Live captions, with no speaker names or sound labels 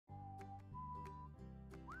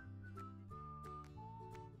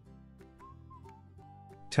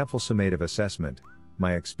TEFL Summative Assessment,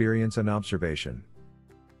 my experience and observation.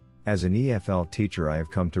 As an EFL teacher, I have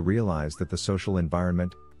come to realize that the social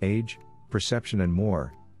environment, age, perception and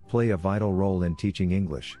more, play a vital role in teaching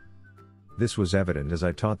English. This was evident as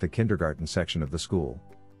I taught the kindergarten section of the school.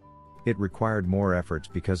 It required more efforts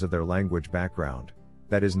because of their language background,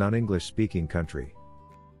 that is non-English speaking country.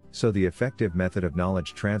 So the effective method of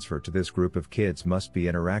knowledge transfer to this group of kids must be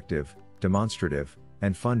interactive, demonstrative,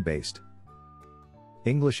 and fun-based.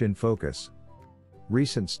 English in focus.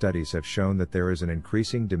 Recent studies have shown that there is an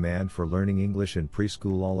increasing demand for learning English in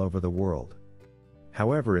preschool all over the world.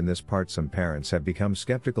 However, in this part some parents have become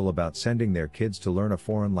skeptical about sending their kids to learn a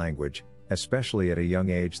foreign language, especially at a young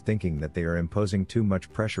age, thinking that they are imposing too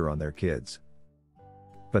much pressure on their kids.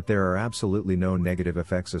 But there are absolutely no negative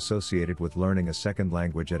effects associated with learning a second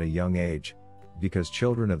language at a young age, because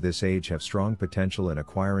children of this age have strong potential in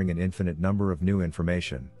acquiring an infinite number of new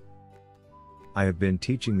information. I have been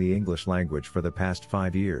teaching the English language for the past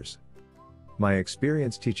 5 years. My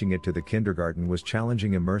experience teaching it to the kindergarten was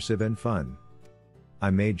challenging, immersive and fun.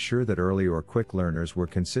 I made sure that early or quick learners were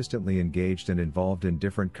consistently engaged and involved in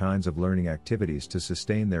different kinds of learning activities to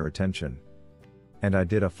sustain their attention. And I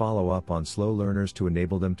did a follow-up on slow learners to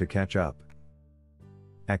enable them to catch up.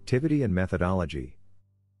 Activity and methodology.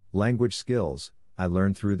 Language skills. I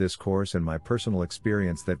learned through this course and my personal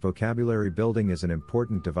experience that vocabulary building is an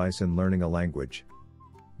important device in learning a language.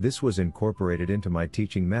 This was incorporated into my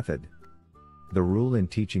teaching method. The rule in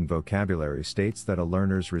teaching vocabulary states that a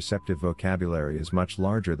learner's receptive vocabulary is much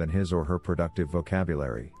larger than his or her productive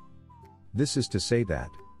vocabulary. This is to say that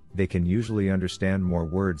they can usually understand more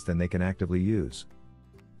words than they can actively use.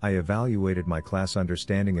 I evaluated my class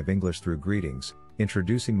understanding of English through greetings,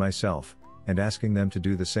 introducing myself, and asking them to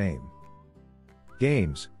do the same.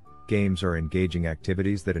 Games. Games are engaging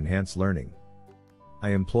activities that enhance learning.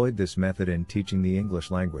 I employed this method in teaching the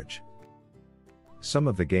English language. Some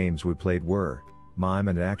of the games we played were mime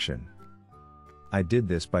and action. I did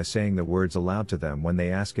this by saying the words aloud to them when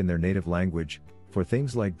they ask in their native language, for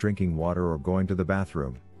things like drinking water or going to the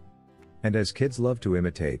bathroom. And as kids love to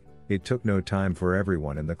imitate, it took no time for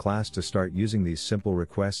everyone in the class to start using these simple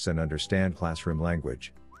requests and understand classroom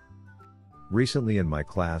language. Recently in my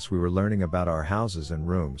class we were learning about our houses and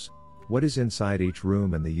rooms, what is inside each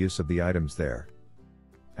room and the use of the items there.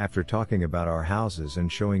 After talking about our houses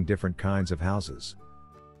and showing different kinds of houses,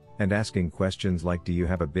 and asking questions like, do you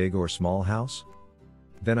have a big or small house?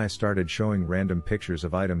 Then I started showing random pictures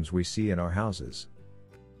of items we see in our houses.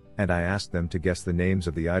 And I asked them to guess the names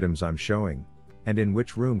of the items I'm showing, and in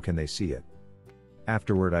which room can they see it.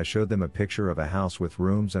 Afterward I showed them a picture of a house with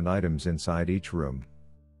rooms and items inside each room.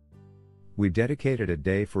 We dedicated a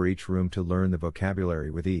day for each room to learn the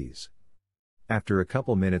vocabulary with ease. After a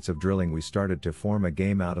couple minutes of drilling we started to form a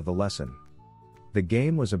game out of the lesson. The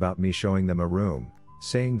game was about me showing them a room,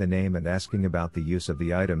 saying the name and asking about the use of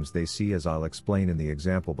the items they see, as I'll explain in the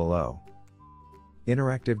example below.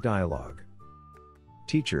 Interactive dialogue.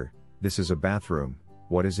 Teacher, this is a bathroom,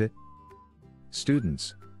 what is it?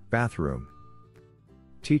 Students, bathroom.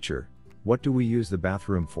 Teacher, what do we use the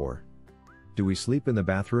bathroom for? Do we sleep in the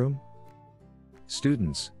bathroom?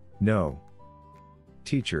 Students, no.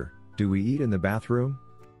 Teacher, do we eat in the bathroom?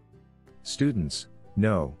 Students,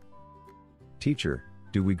 no. Teacher,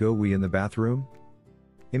 do we go wee in the bathroom?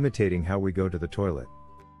 Imitating how we go to the toilet.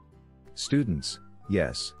 Students,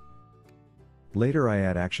 yes. Later I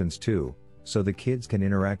add actions too, so the kids can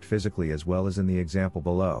interact physically as well as in the example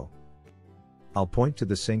below. I'll point to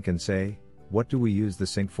the sink and say, what do we use the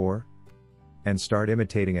sink for? And start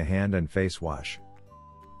imitating a hand and face wash.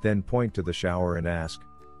 Then point to the shower and ask,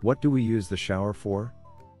 what do we use the shower for?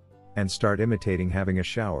 And start imitating having a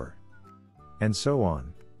shower. And so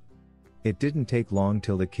on. It didn't take long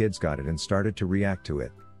till the kids got it and started to react to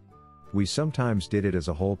it. We sometimes did it as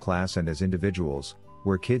a whole class and as individuals,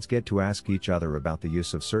 where kids get to ask each other about the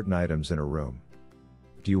use of certain items in a room.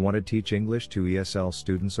 Do you want to teach English to ESL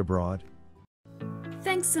students abroad?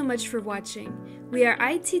 Thanks so much for watching. We are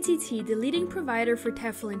ITTT, the leading provider for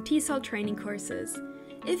TEFL and TESOL training courses.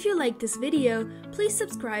 If you liked this video, please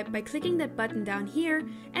subscribe by clicking that button down here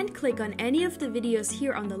and click on any of the videos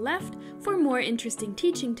here on the left for more interesting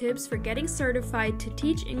teaching tips for getting certified to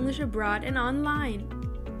teach English abroad and online.